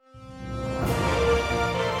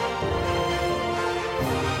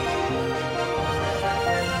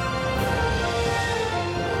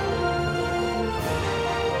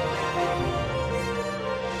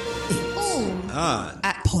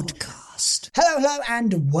Hello,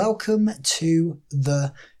 and welcome to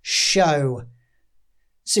the show.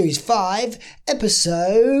 Series 5,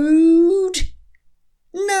 Episode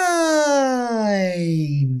 9.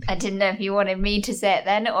 I didn't know if you wanted me to say it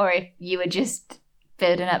then, or if you were just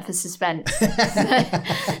building up for suspense.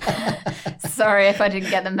 Sorry if I didn't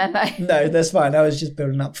get the memo. No, that's fine. I was just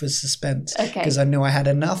building up for suspense. Okay. Because I knew I had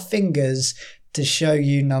enough fingers to show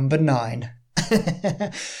you number 9.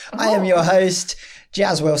 I am your host,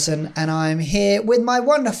 Jazz Wilson, and I'm here with my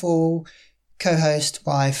wonderful co-host,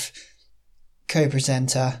 wife,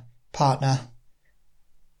 co-presenter, partner,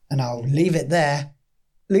 and I'll leave it there,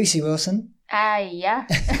 Lucy Wilson. Yeah.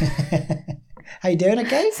 How you doing,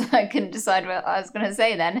 okay? So I couldn't decide what I was going to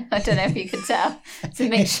say then. I don't know if you could tell. It's a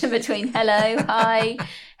mixture between hello, hi,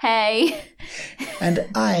 hey. And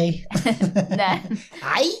I. No.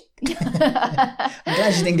 I? I'm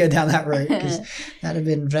glad you didn't go down that route, because that would have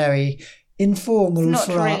been very informal. It's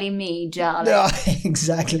not really me, darling. No,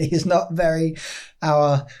 exactly. It's not very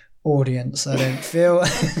our audience, I don't feel.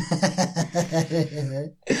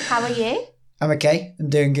 How are you? I'm okay. I'm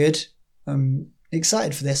doing good. I'm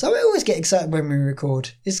excited for this. I always get excited when we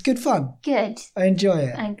record. It's good fun. Good. I enjoy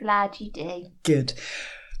it. I'm glad you do. Good.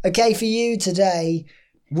 Okay, for you today,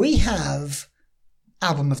 we have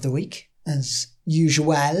Album of the Week, as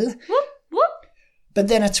usual. Whoop, whoop. But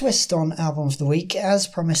then a twist on Album of the Week. As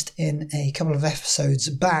promised in a couple of episodes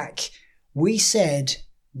back, we said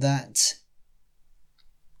that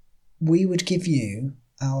we would give you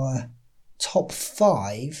our top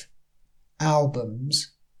 5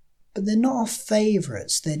 albums, but they're not our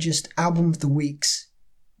favourites. They're just Album of the Weeks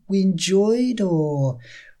we enjoyed, or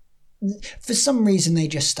for some reason they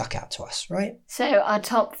just stuck out to us, right? So our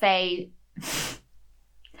top 5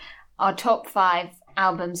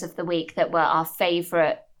 albums of the week that were our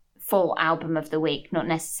favourite full album of the week, not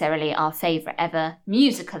necessarily our favourite ever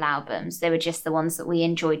musical albums. They were just the ones that we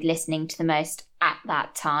enjoyed listening to the most at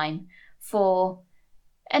that time for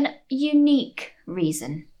an unique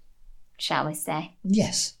reason, shall we say.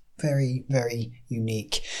 Yes, very, very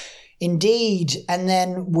unique indeed. And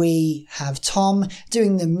then we have Tom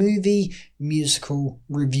doing the movie musical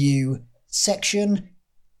review section,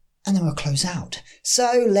 and then we'll close out.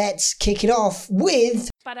 So let's kick it off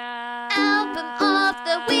with Album of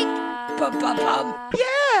the Week.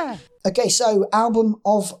 Yeah! Okay, so Album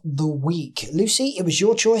of the Week. Lucy, it was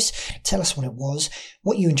your choice. Tell us what it was,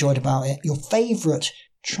 what you enjoyed about it, your favourite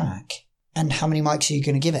track, and how many mics are you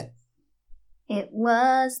going to give it? It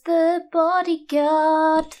was The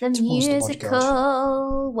Bodyguard, the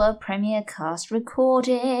musical world premiere cast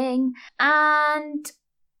recording, and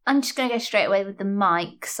I'm just going to go straight away with the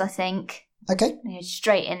mics, I think. Okay.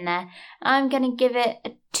 Straight in there. I'm going to give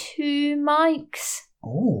it 2 mics.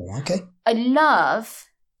 Oh, okay. I love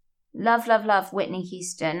Whitney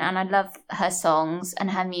Houston, and I love her songs and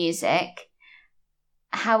her music.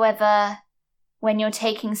 However, when you're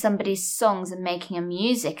taking somebody's songs and making a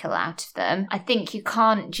musical out of them, I think you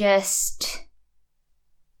can't just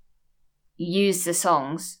use the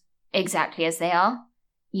songs exactly as they are.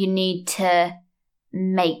 You need to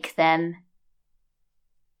make them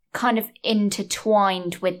kind of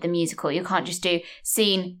intertwined with the musical. You can't just do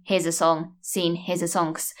scene, here's a song, scene, here's a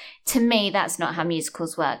song. 'Cause to me, that's not how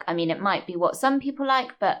musicals work. I mean, it might be what some people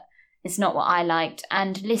like, but it's not what I liked.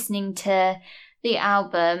 And listening to the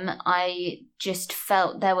album, I just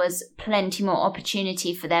felt there was plenty more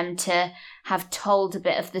opportunity for them to have told a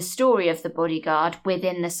bit of the story of the Bodyguard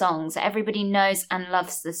within the songs. Everybody knows and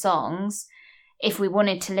loves the songs. If we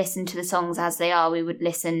wanted to listen to the songs as they are, we would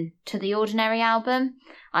listen to the Ordinary album.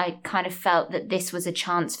 I kind of felt that this was a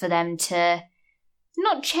chance for them to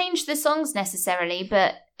not change the songs necessarily,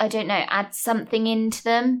 but I don't know, add something into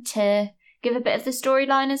them to give a bit of the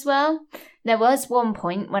storyline as well. There was one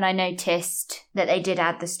point when I noticed that they did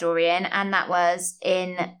add the story in, and that was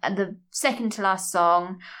in the second to last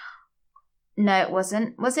song. No, it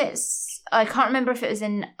wasn't. Was it? I can't remember if it was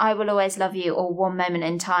in I Will Always Love You or One Moment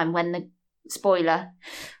in Time when the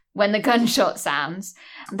gunshot sounds.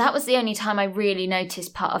 That was the only time I really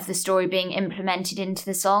noticed part of the story being implemented into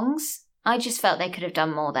the songs. I just felt they could have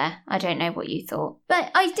done more there. I don't know what you thought. But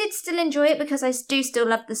I did still enjoy it because I do still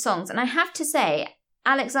love the songs. And I have to say,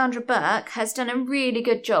 Alexandra Burke has done a really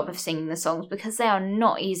good job of singing the songs because they are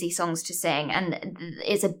not easy songs to sing. And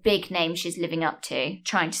it's a big name she's living up to,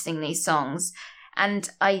 trying to sing these songs. And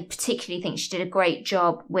I particularly think she did a great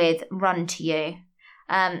job with Run to You.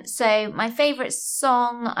 So my favourite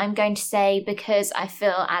song, I'm going to say, because I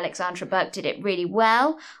feel Alexandra Burke did it really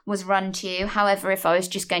well, was Run To You. However, if I was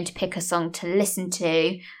just going to pick a song to listen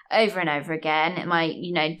to over and over again, in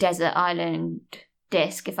my, desert island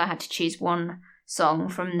disc, if I had to choose one song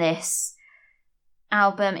from this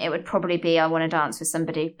album, it would probably be I Want to Dance with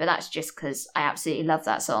Somebody, but that's just because I absolutely love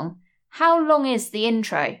that song. How long is the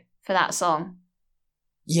intro for that song?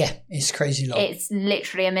 Yeah, it's crazy long. It's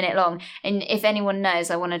literally a minute long. And if anyone knows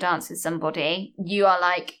I Want to Dance with Somebody, you are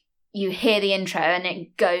like, you hear the intro and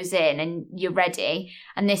it goes in and you're ready.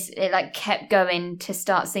 And it like kept going to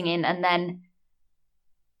start singing, and then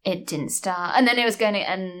it didn't start. And then it was going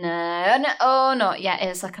to, not yet. It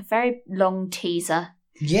was like a very long teaser.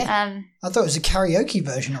 Yeah. I thought it was a karaoke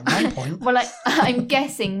version at one point. Well, I'm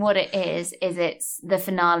guessing what it is it's the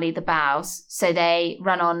finale, the bows. So they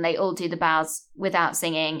run on, they all do the bows without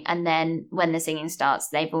singing. And then when the singing starts,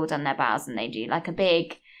 they've all done their bows and they do like a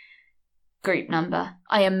big group number,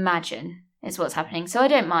 I imagine, is what's happening. So I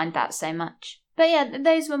don't mind that so much. But yeah,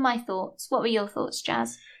 those were my thoughts. What were your thoughts,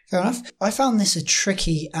 Jazz? Fair enough. I found this a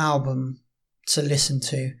tricky album to listen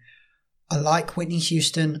to. I like Whitney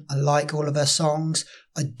Houston. I like all of her songs.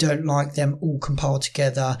 I don't like them all compiled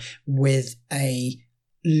together with a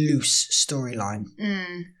loose storyline.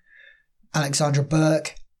 Alexandra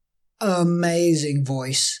Burke, amazing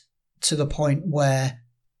voice, to the point where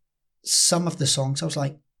some of the songs I was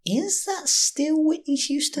like, is that still Whitney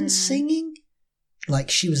Houston singing? Like,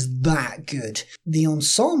 she was that good. The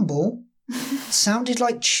ensemble sounded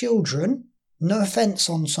like children. No offence,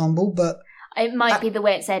 ensemble, but it might be the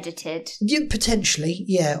way it's edited. Yeah, potentially,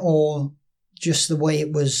 yeah, or just the way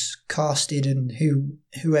it was casted and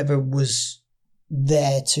whoever was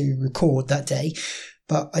there to record that day.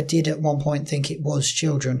 But I did at one point think it was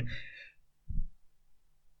children.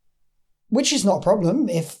 Which is not a problem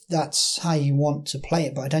if that's how you want to play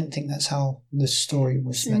it, but I don't think that's how the story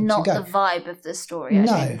was meant to go. Not the vibe of the story, I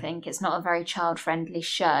don't think. It's not a very child-friendly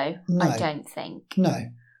show, No. I don't think.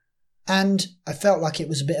 No. And I felt like it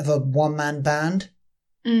was a bit of a one-man band.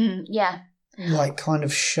 Yeah. Like, kind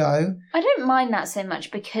of show. I don't mind that so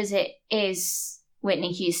much because it is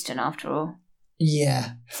Whitney Houston, after all.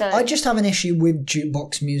 Yeah. So I just have an issue with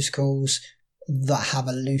jukebox musicals that have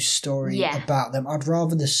a loose story about them. I'd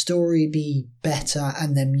rather the story be better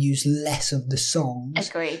and them use less of the songs.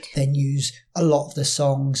 Agreed. Than use a lot of the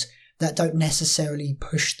songs that don't necessarily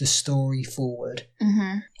push the story forward.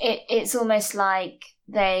 It's almost like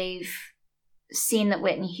they've seen that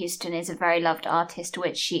Whitney Houston is a very loved artist,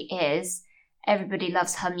 which she is. Everybody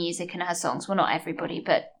loves her music and her songs. Well, not everybody,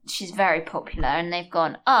 but she's very popular. And they've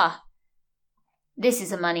gone, this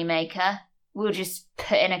is a moneymaker. We'll just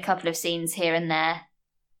put in a couple of scenes here and there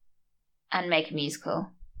and make a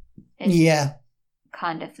musical. It's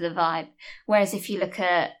kind of the vibe. Whereas if you look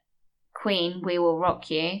at Queen, We Will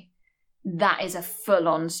Rock You, that is a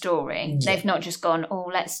full-on story. Yeah. They've not just gone,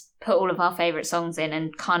 let's put all of our favourite songs in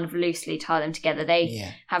and kind of loosely tie them together.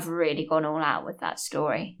 They have really gone all out with that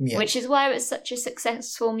story, which is why it was such a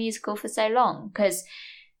successful musical for so long. Because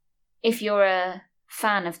if you're a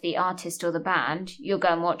fan of the artist or the band, you'll go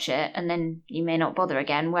and watch it and then you may not bother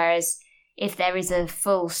again. Whereas if there is a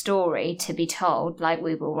full story to be told, like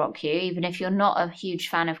We Will Rock You, even if you're not a huge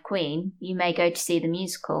fan of Queen, you may go to see the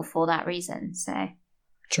musical for that reason. So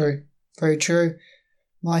true. Very true.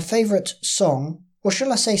 My favourite song, or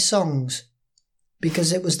shall I say songs,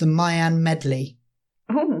 because it was the Mayan medley,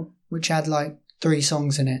 which had like 3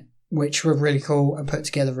 songs in it, which were really cool and put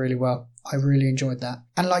together really well. I really enjoyed that.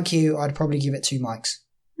 And like you, I'd probably give it 2 mics.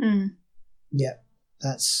 Yeah,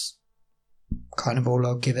 that's kind of all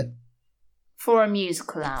I'll give it. For a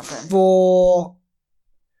musical album?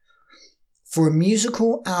 For a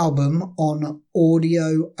musical album on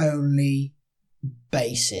audio-only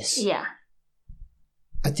basis. Yeah.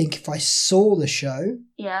 I think if I saw the show,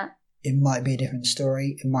 it might be a different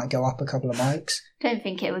story. It might go up a couple of mics. Don't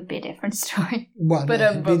think it would be a different story. Well, no,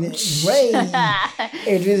 it'd be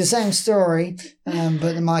the same story,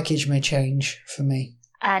 but the micage may change for me.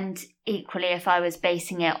 And equally, if I was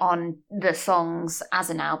basing it on the songs as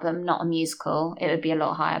an album, not a musical, it would be a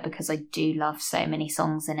lot higher because I do love so many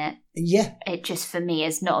songs in it. Yeah. It just, for me,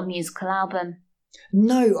 is not a musical album.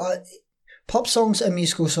 No, pop songs and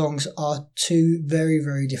musical songs are 2 very,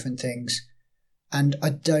 very different things. And I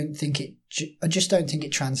just don't think it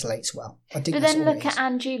translates well. I think. But then look at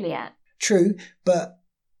Anne Juliet. True, but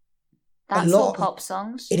that's all pop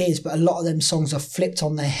songs. It is, but a lot of them songs are flipped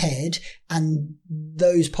on their head, and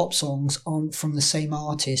those pop songs aren't from the same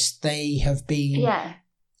artist. They have been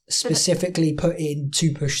specifically put in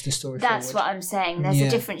to push the story forward. That's what I'm saying. There's a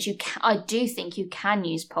difference. I do think you can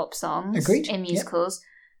use pop songs in musicals,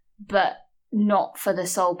 but not for the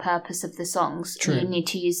sole purpose of the songs. True. You need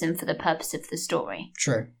to use them for the purpose of the story.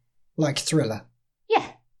 True. Like Thriller. Yeah.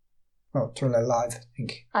 Well, Thriller Live, I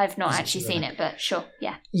think. I've not actually seen it, but sure,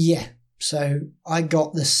 yeah. Yeah. So I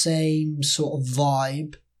got the same sort of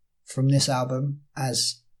vibe from this album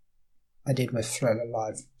as I did with Thriller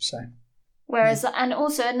Live. So, whereas, and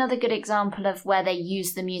also another good example of where they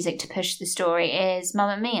use the music to push the story is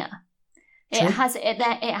Mamma Mia. True.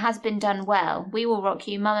 It has been done well. We Will Rock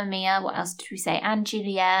You, Mamma Mia. What else did we say? And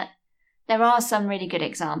Juliet. There are some really good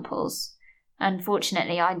examples.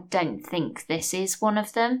 Unfortunately, I don't think this is one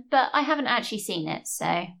of them, but I haven't actually seen it,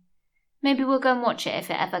 so maybe we'll go and watch it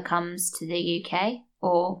if it ever comes to the UK,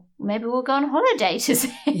 or maybe we'll go on holiday to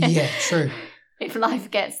see it. Yeah, true. If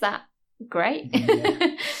life gets that great.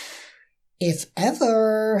 Yeah. If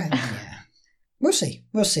ever. Yeah. We'll see.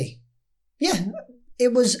 Yeah,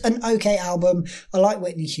 it was an okay album. I like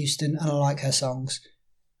Whitney Houston and I like her songs,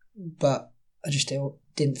 but I just still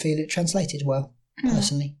didn't feel it translated well,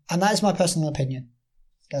 personally. And that is my personal opinion.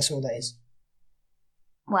 That's all that is.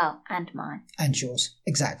 Well, and mine. And yours,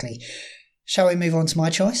 exactly. Shall we move on to my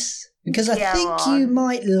choice? Because I Go think on. you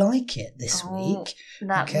might like it this week.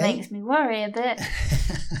 That Okay. makes me worry a bit.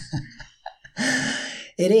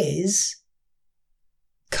 It is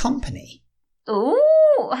Company.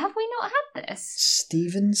 Ooh, have we not had this?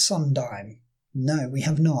 Stephen Sondheim. No, we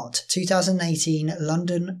have not. 2018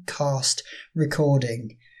 London cast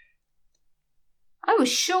recording. I was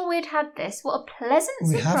sure we'd had this. What a pleasant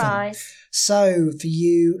We haven't. surprise. So, for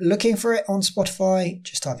you looking for it on Spotify,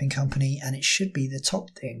 just type in Company and it should be the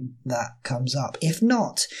top thing that comes up. If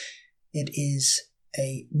not, it is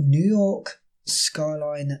a New York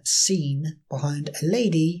skyline scene behind a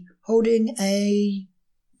lady holding a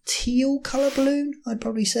teal colour balloon, I'd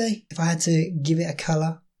probably say, if I had to give it a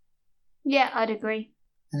colour. Yeah, I'd agree.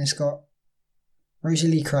 And it's got Rosie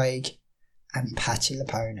Lee Craig and Patti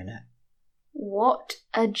LuPone in it. What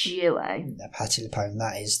a duo. Yeah, Patti LuPone,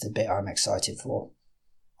 that is the bit I'm excited for.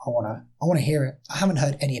 I wanna hear it. I haven't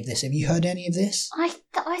heard any of this. Have you heard any of this? I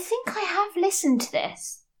think I have listened to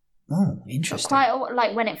this. Oh, interesting. Quite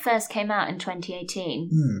like when it first came out in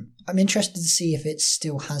 2018. I'm interested to see if it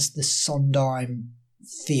still has the Sondheim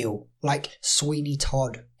feel, like Sweeney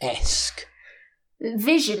Todd-esque.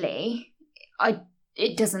 Visually,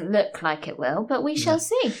 it doesn't look like it will, but we shall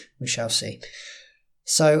see. We shall see.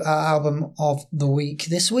 So our album of the week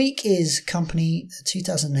this week is Company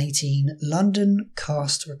 2018 London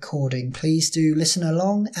cast recording. Please do listen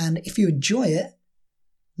along, and if you enjoy it,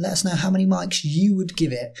 let us know how many mics you would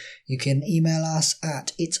give it. You can email us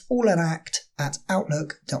at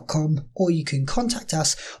itsallanact@outlook.com, or you can contact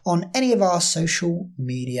us on any of our social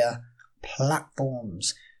media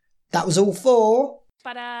platforms. That was all for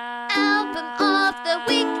Album of the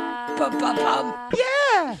week.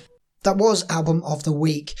 Yeah! That was Album of the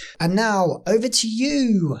Week. And now over to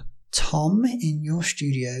you, Tom, in your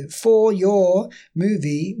studio for your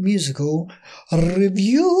movie musical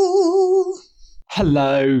review.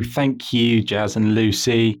 Hello, thank you, Jazz and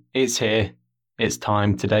Lucy. It's here. It's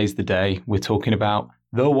time. Today's the day. We're talking about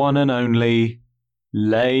the one and only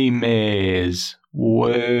Les Mis.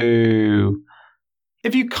 Woo!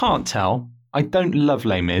 If you can't tell, I don't love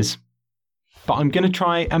Les Mis, but I'm going to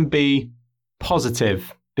try and be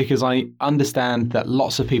positive because I understand that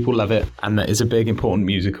lots of people love it and that it's a big, important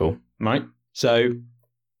musical, right? So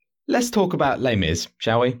let's talk about Les Mis,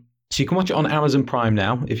 shall we? So you can watch it on Amazon Prime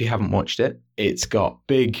now if you haven't watched it. It's got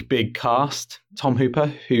big cast. Tom Hooper,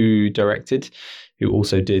 who directed, who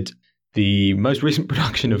also did the most recent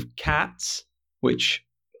production of Cats, which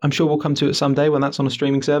I'm sure we'll come to it someday when that's on a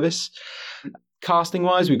streaming service.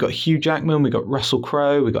 Casting-wise, we've got Hugh Jackman, we've got Russell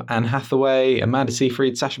Crowe, we've got Anne Hathaway, Amanda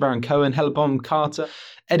Seyfried, Sacha Baron Cohen, Helena Bonham Carter,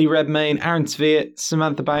 Eddie Redmayne, Aaron Tveit,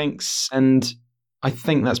 Samantha Banks, and I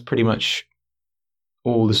think that's pretty much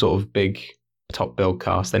all the sort of big top bill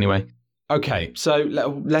cast anyway. Okay, so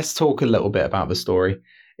let's talk a little bit about the story.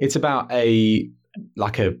 It's about a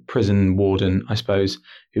prison warden, I suppose,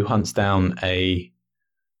 who hunts down a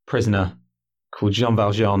prisoner called Jean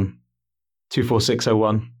Valjean,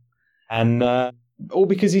 24601. And all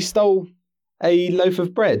because he stole a loaf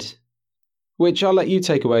of bread, which I'll let you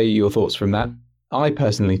take away your thoughts from that. I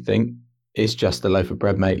personally think it's just a loaf of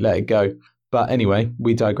bread, mate. Let it go. But anyway,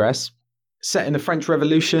 we digress. Set in the French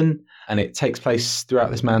Revolution, and it takes place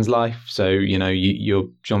throughout this man's life. So, you know, you're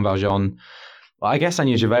Jean Valjean. Well, I guess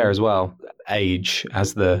Anya Javert as well. Age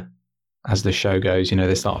as the show goes. You know,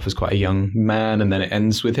 they start off as quite a young man, and then it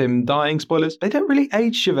ends with him dying. Spoilers. They don't really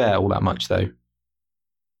age Javert all that much, though.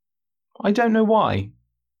 I don't know why.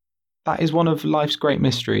 That is one of life's great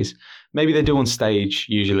mysteries. Maybe they do on stage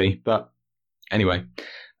usually, but anyway.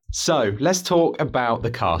 So let's talk about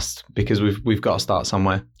the cast because we've got to start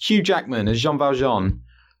somewhere. Hugh Jackman as Jean Valjean.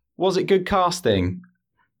 Was it good casting?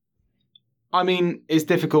 I mean, it's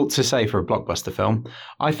difficult to say for a blockbuster film.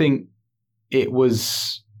 I think it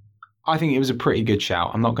was I think it was a pretty good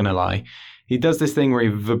shout. I'm not going to lie. He does this thing where he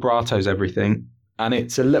vibratos everything, and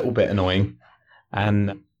it's a little bit annoying,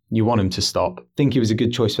 and you want him to stop. I think he was a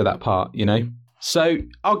good choice for that part, you know? So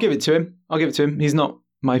I'll give it to him. He's not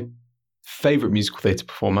my favourite musical theatre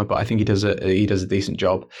performer, but I think he does a decent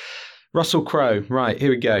job. Russell Crowe, right, here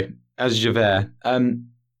we go, as Javert.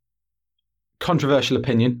 Controversial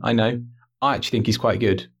opinion, I know. I actually think he's quite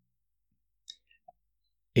good.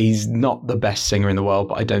 He's not the best singer in the world,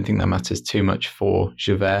 but I don't think that matters too much for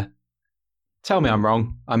Javert. Tell me I'm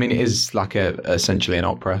wrong. I mean, it is like essentially an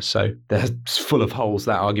opera, so they're full of holes,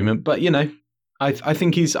 that argument. But, you know, I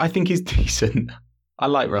think he's decent. I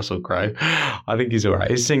like Russell Crowe. I think he's all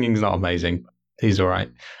right. His singing's not amazing. He's all right.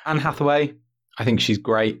 Anne Hathaway, I think she's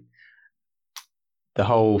great. The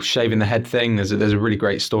whole shaving the head thing, there's a really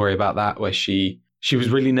great story about that where she was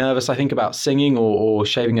really nervous, I think, about singing or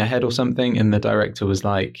shaving her head or something. And the director was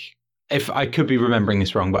like, if I could be remembering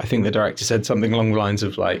this wrong, but I think the director said something along the lines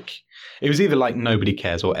of like, it was either like nobody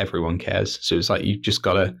cares or everyone cares. So it's like, you just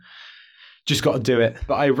gotta do it.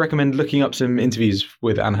 But I recommend looking up some interviews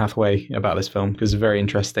with Anne Hathaway about this film because it's very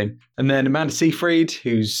interesting. And then Amanda Seyfried,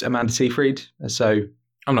 who's Amanda Seyfried. So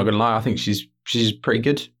I'm not going to lie, I think she's pretty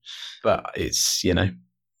good, but it's, you know,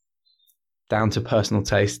 down to personal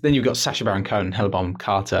taste. Then you've got Sacha Baron Cohen and Helena Bonham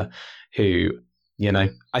Carter, who, you know,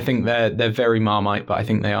 I think they're very Marmite, but I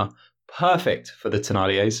think they are perfect for the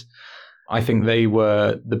Thénardiers. I think they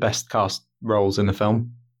were the best cast roles in the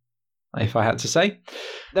film, if I had to say.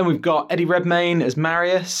 Then we've got Eddie Redmayne as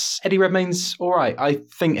Marius. Eddie Redmayne's all right. I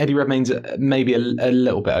think Eddie Redmayne's maybe a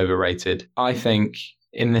little bit overrated. I think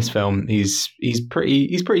in this film he's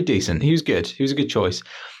pretty decent. He was good. He was a good choice.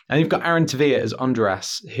 And you've got Aaron Tveit as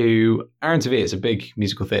Andras, who Aaron Tveit is a big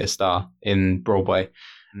musical theatre star in Broadway.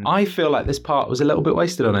 I feel like this part was a little bit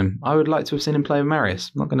wasted on him. I would like to have seen him play with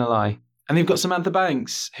Marius. I'm not going to lie. And you've got Samantha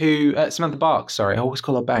Barks, I always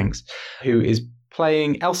call her Banks, who is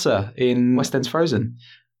playing Elsa in West End's Frozen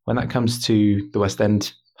when that comes to the West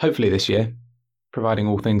End, hopefully this year, providing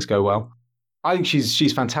all things go well. I think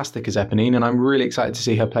she's fantastic as Ep9, and I'm really excited to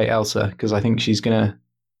see her play Elsa because I think she's going to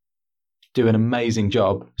do an amazing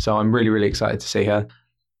job. So I'm really, really excited to see her.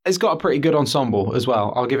 It's got a pretty good ensemble as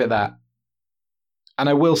well. I'll give it that. And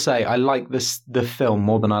I will say I like the film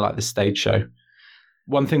more than I like the stage show.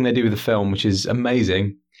 One thing they do with the film, which is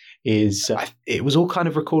amazing, is it was all kind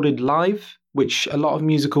of recorded live, which a lot of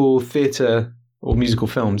musical theatre or musical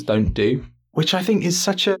films don't do, which I think is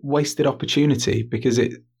such a wasted opportunity because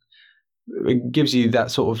it gives you that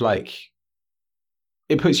sort of like,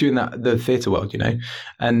 it puts you in the theatre world, you know,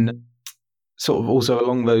 and sort of also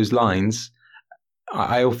along those lines,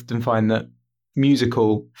 I often find that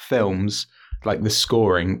musical films, like the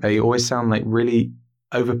scoring, they always sound like really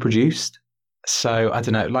overproduced. So I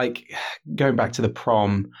don't know, like going back to The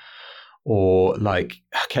Prom or like,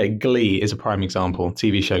 okay, Glee is a prime example,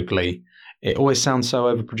 TV show Glee. It always sounds so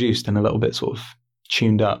overproduced and a little bit sort of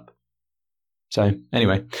tuned up. So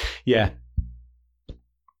anyway, yeah. The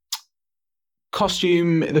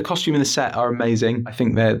costume and the set are amazing. I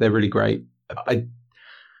think they're really great.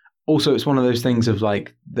 Also, it's one of those things of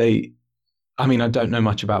like I don't know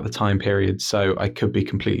much about the time period, so I could be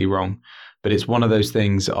completely wrong, but it's one of those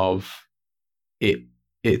things of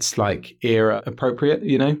it's like era appropriate,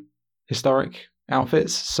 you know, historic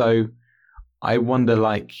outfits. So I wonder,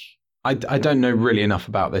 like, I don't know really enough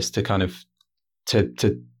about this to kind of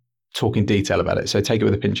to talk in detail about it. So take it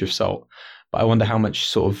with a pinch of salt. But I wonder how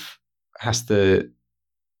much has to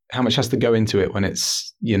go into it when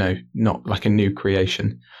it's, you know, not like a new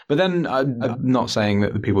creation. But then I'm not saying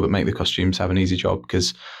that the people that make the costumes have an easy job,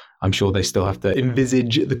 because I'm sure they still have to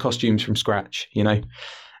envisage the costumes from scratch, you know.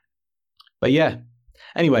 But yeah,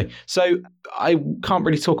 anyway, so I can't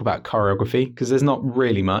really talk about choreography because there's not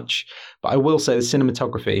really much, but I will say the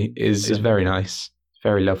cinematography is very nice,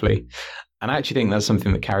 very lovely. And I actually think that's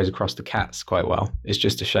something that carries across to Cats quite well. It's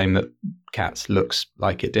just a shame that Cats looks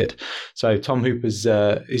like it did. So Tom Hooper's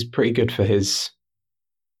is pretty good for his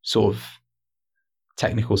sort of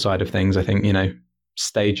technical side of things. I think, you know,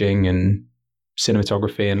 staging and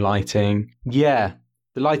cinematography and lighting. Yeah.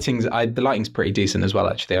 The lighting's pretty decent as well,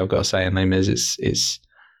 actually. I've got to say, and Les Mis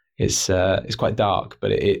it's quite dark,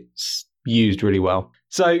 but it's used really well.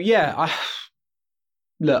 So yeah,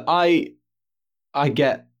 I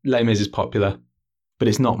get Les Mis is popular, but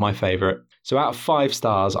it's not my favourite. So out of 5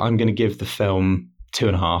 stars, I'm going to give the film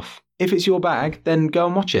 2.5. If it's your bag, then go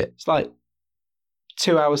and watch it. It's like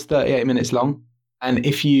 2 hours 38 minutes long, and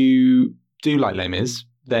if you do like Les Mis,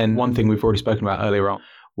 then one thing we've already spoken about earlier on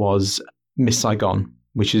was Miss Saigon,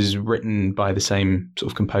 which is written by the same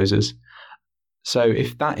sort of composers. So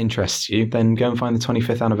if that interests you, then go and find the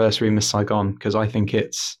 25th anniversary of Miss Saigon, because I think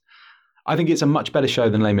it's a much better show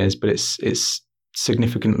than Les Mis, but it's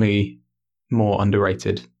significantly more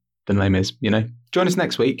underrated than Les Mis, you know? Join us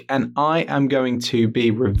next week, and I am going to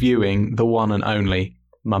be reviewing the one and only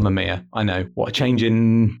Mamma Mia. I know, what a change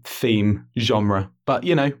in theme, genre, but,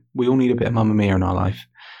 you know, we all need a bit of Mamma Mia in our life.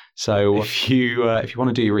 So if you want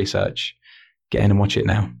to do your research, get in and watch it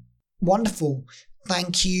now. Wonderful.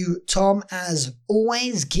 Thank you, Tom, as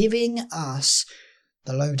always, giving us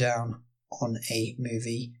the lowdown on a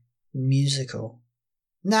movie musical.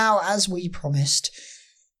 Now, as we promised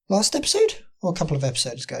last episode, or a couple of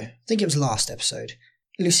episodes ago, I think it was last episode,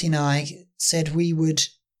 Lucy and I said we would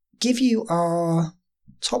give you our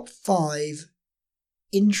top 5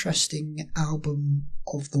 interesting album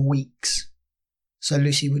of the weeks. So,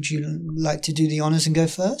 Lucy, would you like to do the honours and go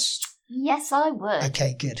first? Yes, I would.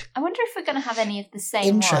 Okay, good. I wonder if we're going to have any of the same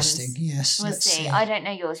Interesting, ones. yes. We'll see. I don't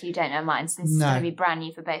know yours, you don't know mine, so this is No. going to be brand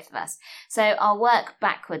new for both of us. So I'll work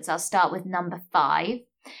backwards. I'll start with number 5.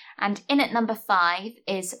 And in at number 5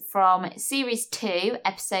 is from Series 2,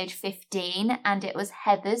 Episode 15, and it was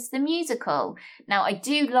Heathers the Musical. Now, I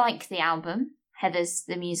do like the album, Heathers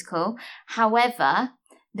the Musical. However,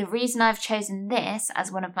 the reason I've chosen this as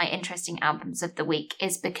one of my interesting albums of the week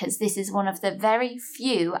is because this is one of the very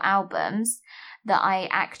few albums that I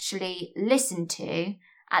actually listened to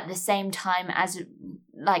at the same time as,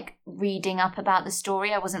 like, reading up about the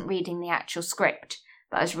story. I wasn't reading the actual script,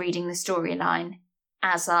 but I was reading the storyline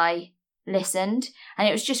as I listened. And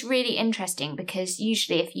it was just really interesting because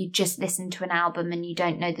usually if you just listen to an album and you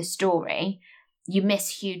don't know the story, you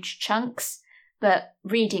miss huge chunks. But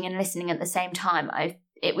reading and listening at the same time,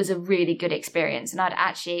 it was a really good experience, and I'd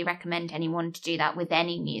actually recommend anyone to do that with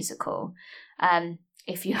any musical.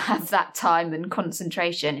 If you have that time and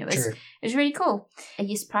concentration, it was really cool. Are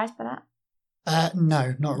you surprised by that?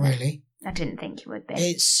 No, not really. I didn't think you would be.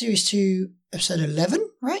 It's Series 2, Episode 11,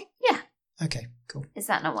 right? Yeah. Okay, cool. Is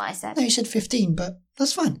that not what I said? No, you said 15, but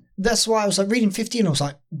that's fine. That's why I was like reading 15, I was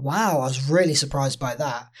like, wow, I was really surprised by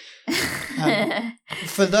that.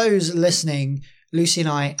 For those listening, Lucy and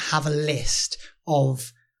I have a list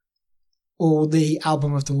of all the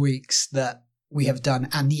album of the weeks that we have done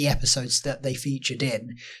and the episodes that they featured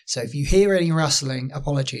in. So if you hear any rustling,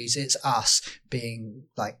 apologies, it's us being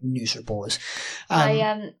like news reporters.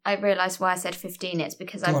 I realised why I said 15. It's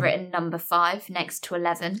because I've written number 5 next to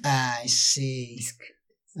 11. I see.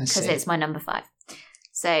 Because it's my number 5.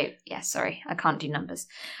 So, yeah, sorry, I can't do numbers.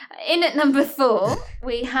 In at number 4,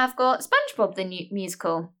 we have got SpongeBob the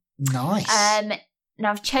musical. Nice. Now,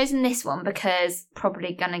 I've chosen this one because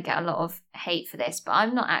probably going to get a lot of hate for this, but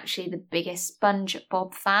I'm not actually the biggest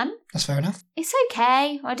SpongeBob fan. That's fair enough. It's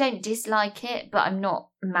okay. I don't dislike it, but I'm not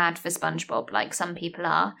mad for SpongeBob like some people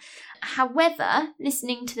are. However,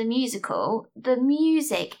 listening to the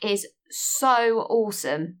music is so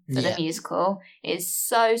awesome for the musical. It's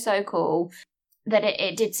so, so cool that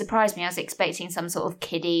it did surprise me. I was expecting some sort of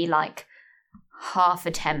kiddie, like, half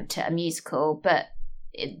attempt at a musical, but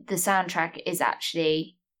the soundtrack is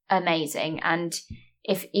actually amazing, and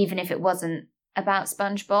even if it wasn't about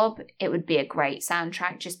SpongeBob, it would be a great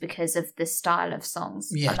soundtrack just because of the style of songs.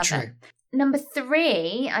 Yeah, I love true. it. Number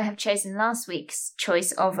 3, I have chosen last week's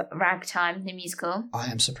choice of Ragtime, the musical.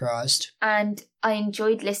 I am surprised. And I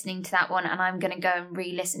enjoyed listening to that one, and I'm going to go and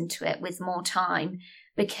re-listen to it with more time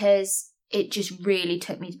because it just really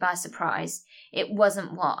took me by surprise. It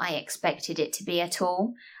wasn't what I expected it to be at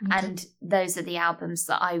all. Okay. And those are the albums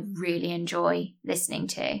that I really enjoy listening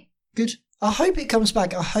to. Good. I hope it comes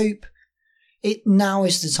back. I hope it now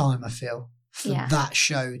is the time, I feel, for that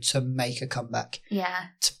show to make a comeback. Yeah.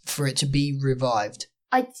 For it to be revived.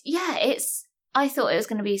 I thought it was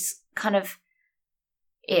going to be kind of,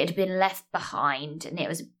 it had been left behind and it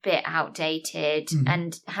was a bit outdated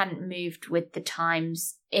and hadn't moved with the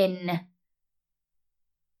times in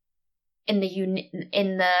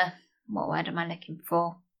the what word am I looking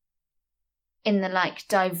for? In the like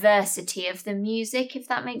diversity of the music, if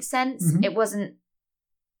that makes sense. Mm-hmm. It wasn't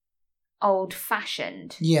old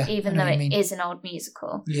fashioned, even though it is an old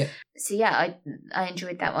musical. Yeah. So yeah, I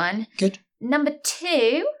enjoyed that one. Good. Number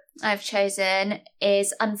 2 I've chosen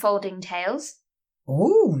is Unfolding Tales.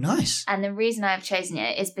 Oh, nice. And the reason I've chosen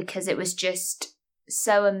it is because it was just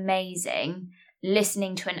so amazing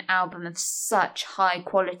listening to an album of such high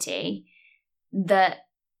quality that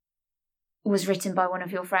was written by one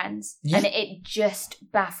of your friends. Yeah. And it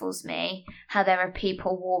just baffles me how there are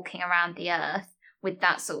people walking around the earth with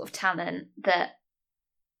that sort of talent that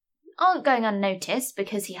aren't going unnoticed,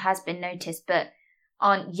 because he has been noticed, but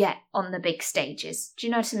aren't yet on the big stages. Do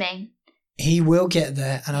you know what I mean? He will get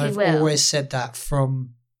there, and I've will. always said that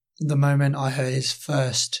from the moment I heard his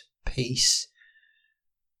first piece.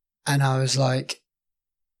 And I was like,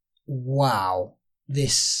 wow,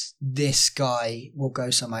 this guy will go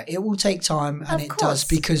somewhere. It will take time, and Of it course. does,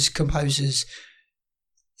 because composers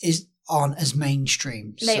aren't as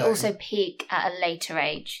mainstream. They so, also peak at a later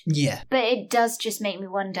age. yeah, But it does just make me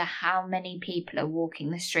wonder how many people are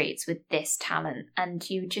walking the streets with this talent, and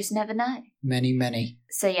you just never know. many.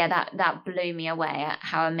 So yeah, that blew me away at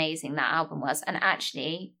how amazing that album was. And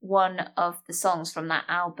actually, one of the songs from that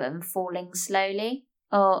album, Falling Slowly,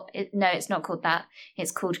 no, it's not called that.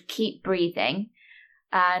 It's called Keep Breathing.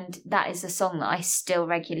 And that is a song that I still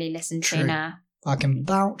regularly listen to True. now. I can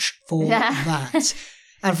vouch for that.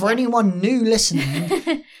 And for anyone new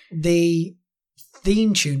listening, the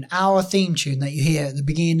theme tune, our theme tune that you hear at the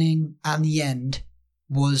beginning and the end,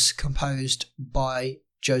 was composed by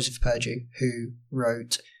Joseph Purdue, who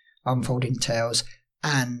wrote Unfolding Tales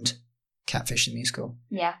and Catfish the Musical.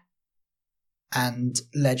 Yeah. And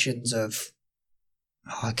Legends of...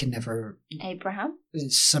 I can never... Abraham?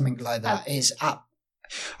 It's something like that. It's up.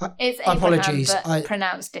 It's Abraham, Apologies. but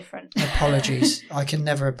pronounced different. Apologies. I can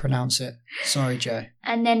never pronounce it. Sorry, Joe.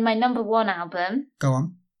 And then my number one album, Go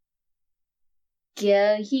on.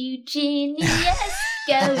 Go Eugenius,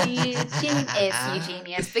 Go Eugenius. It's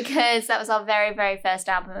Eugenius, because that was our very, very first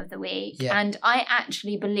album of the week. Yeah. And I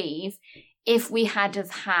actually believe if we had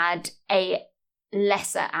have had a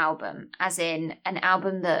lesser album, as in an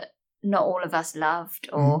album that not all of us loved,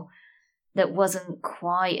 or that wasn't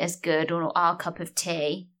quite as good, or our cup of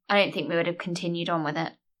tea, I don't think we would have continued on with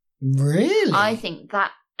it. Really? I think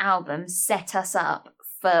that album set us up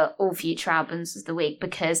for all future albums of the week,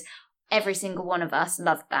 because every single one of us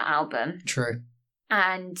loved that album True.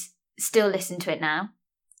 and still listen to it now.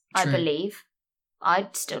 I True. believe.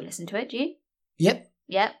 I'd still listen to it, do you? Yep.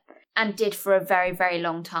 Yep. And did for a very, very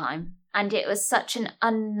long time. And it was such an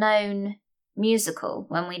unknown musical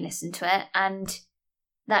when we listened to it, and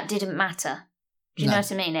that didn't matter. Do you know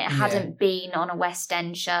what I mean? It hadn't been on a West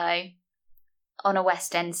End show, on a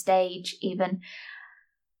West End stage even.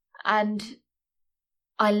 And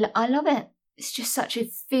I love it. It's just such a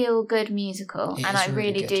feel-good musical. It And is I really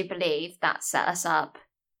really good. do believe that set us up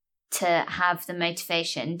to have the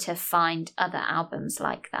motivation to find other albums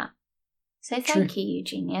like that. So thank you,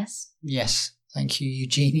 Eugenius. Yes. Thank you,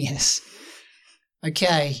 Eugenius.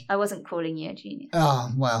 Okay. I wasn't calling you a genius,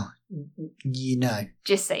 Oh, well, you know.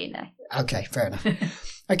 just so you know. Okay, fair enough.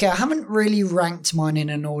 Okay, I haven't really ranked mine in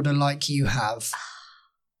an order like you have,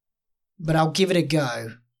 but I'll give it a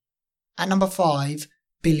go. At number 5,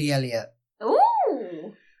 Billy Elliot.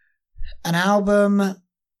 Ooh! An album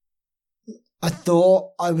I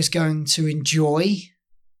thought I was going to enjoy,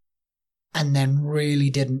 and then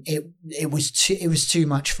really didn't. It was too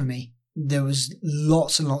much for me. There was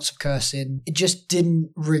lots and lots of cursing. It just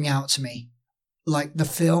didn't ring out to me like the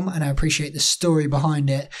film, and I appreciate the story behind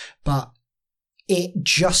it, but it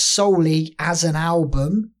just solely as an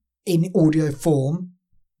album in audio form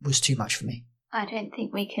was too much for me. I don't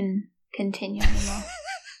think we can continue anymore.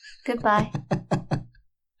 Goodbye.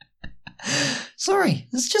 Sorry,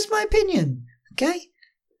 that's just my opinion, okay?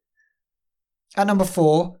 At number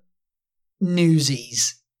 4,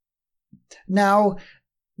 Newsies. Now,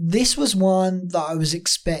 this was one that I was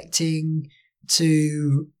expecting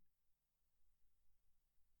to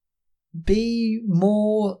be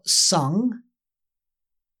more sung,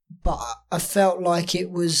 but I felt like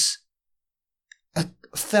I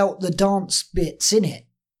felt the dance bits in it.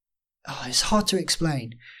 Oh, it's hard to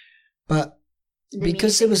explain, but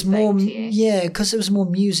because there was more, because there was more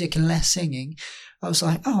music and less singing, I was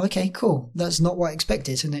like, oh, okay, cool. That's not what I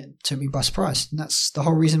expected, and it took me by surprise. And that's the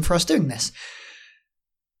whole reason for us doing this.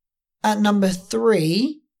 At number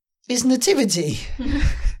 3 is Nativity.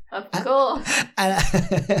 Of course.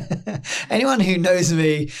 And anyone who knows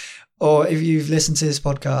me, or if you've listened to this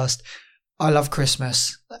podcast, I love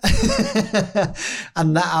Christmas.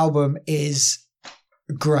 And that album is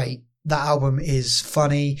great. That album is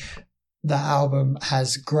funny. That album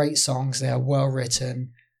has great songs. They are well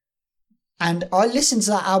written. And I listen to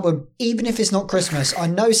that album even if it's not Christmas. I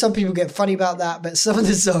know some people get funny about that, but some of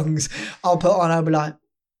the songs I'll put on, I'll be like,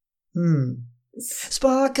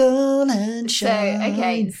 sparkle and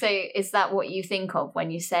shine. So is that what you think of when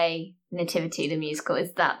you say Nativity the musical?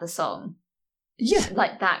 Is that the song? Yeah.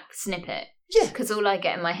 Like that snippet? Yeah. Because all I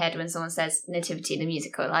get in my head when someone says Nativity the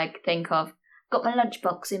musical, I think of, got my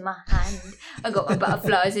lunchbox in my hand, I got my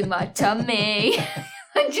butterflies in my tummy.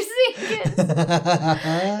 I just think it's the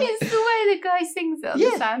way the guy sings it on the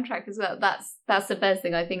soundtrack as well. That's the first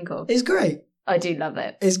thing I think of. It's great. I do love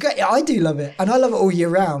it. It's great. I do love it. And I love it all year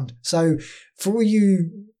round. So for all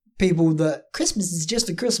you people that Christmas is just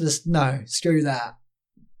for Christmas, no, screw that.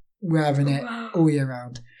 We're having it all year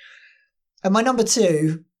round. And my number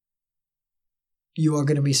 2, you are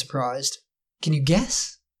going to be surprised. Can you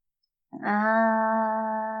guess?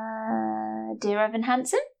 Dear Evan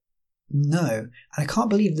Hansen? No. And I can't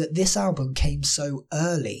believe that this album came so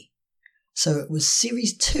early. So it was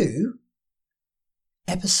Series 2,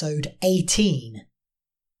 Episode 18.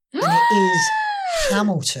 And it is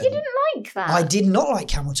Hamilton. You didn't like that? I did not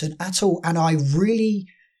like Hamilton at all. And I really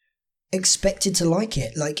expected to like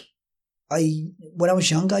it. Like, when I was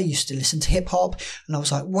younger, I used to listen to hip hop and I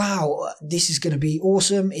was like, wow, this is going to be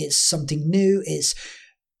awesome. It's something new.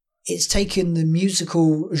 It's taken the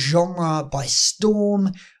musical genre by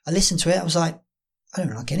storm. I listened to it. I was like, I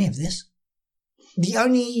don't like any of this. The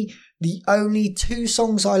only 2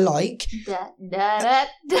 songs I like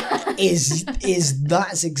is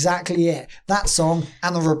that's exactly it. That song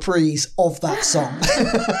and the reprise of that song.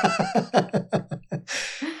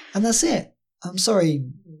 And that's it. I'm sorry,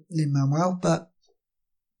 Lin-Manuel, but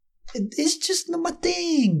it's just not my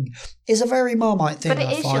thing. It's a very Marmite thing, but it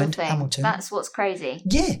I is find, your thing. Hamilton. That's what's crazy.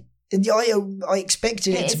 Yeah. I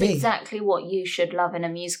expected it to be. It's exactly what you should love in a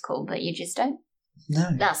musical, but you just don't.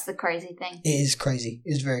 No. That's the crazy thing. It is crazy.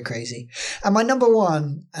 It's very crazy. And my number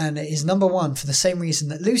 1, and it is number 1 for the same reason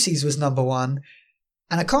that Lucy's was number 1,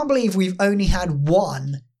 and I can't believe we've only had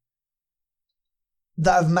 1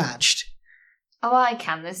 that have matched. Oh, I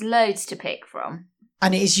can. There's loads to pick from.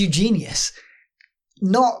 And it is Eugenius.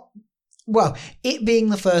 It being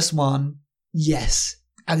the first one, yes.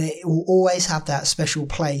 And it will always have that special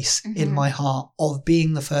place in my heart of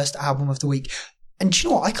being the first album of the week. And do you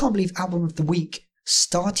know what? I can't believe album of the week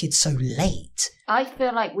started so late. I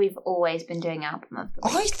feel like we've always been doing album of the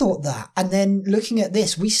week. I thought that. And then looking at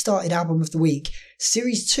this, we started album of the week,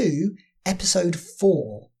 Series 2, Episode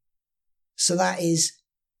 4. So that is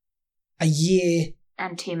a year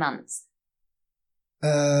and 2 months.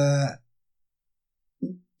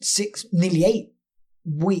 6, nearly 8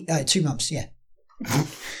 weeks. 2 months, yeah. I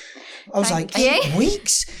was Thank like, 8 you.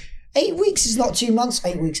 weeks? 8 weeks is not 2 months.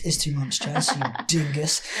 8 weeks is 2 months, Jazz, you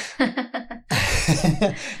dingus.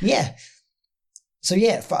 Yeah. So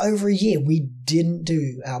yeah, for over a year, we didn't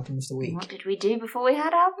do album of the week. What did we do before we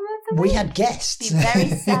had album of the week? We had guests. Be very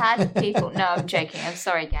sad people. No, I'm joking. I'm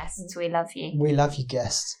sorry, guests. We love you. We love you,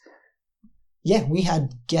 guests. Yeah, we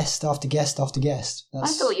had guest after guest after guest. I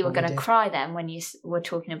thought you were going to cry then when you were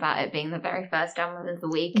talking about it being the very first album of the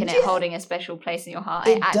week and it Yeah. holding a special place in your heart.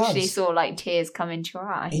 It I actually does. saw like tears come into your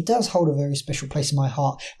eye. It does hold a very special place in my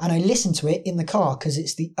heart. And I listen to it in the car because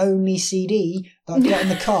it's the only CD that I've got in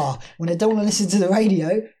the car. When I don't want to listen to the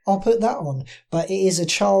radio, I'll put that on. But it is a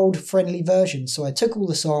child-friendly version. So I took all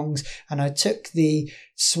the songs and I took the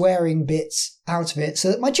swearing bits out of it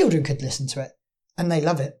so that my children could listen to it. And they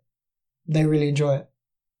love it. They really enjoy it.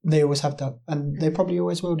 They always have done. And they probably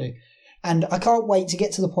always will do. And I can't wait to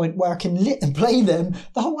get to the point where I can play them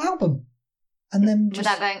the whole album. And then just...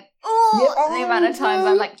 Without going, the amount of times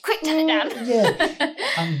I'm like, quick, turn it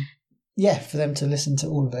down. Yeah, for them to listen to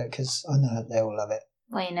all of it because I know they all love it.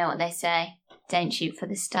 Well, you know what they say. Don't shoot for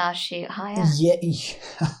the stars, shoot higher. Yeah,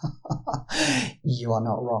 you are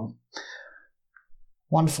not wrong.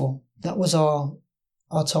 Wonderful. That was our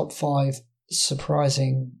top 5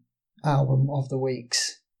 surprising album of the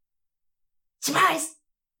weeks. Surprise!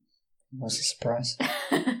 It was a surprise.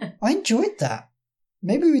 I enjoyed that.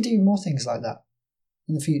 Maybe we do more things like that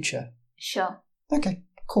in the future. Sure. Okay,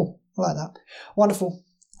 cool. I like that. Wonderful.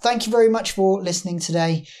 Thank you very much for listening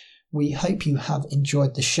today. We hope you have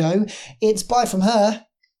enjoyed the show. It's bye from her.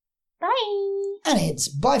 Bye. And it's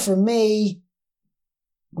bye from me.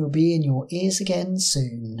 We'll be in your ears again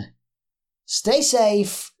soon. Stay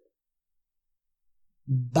safe.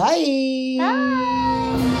 Bye.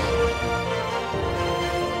 Bye.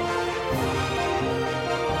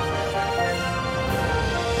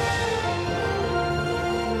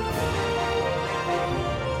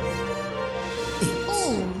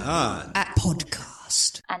 It's On a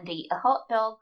podcast. And eat a hot dog.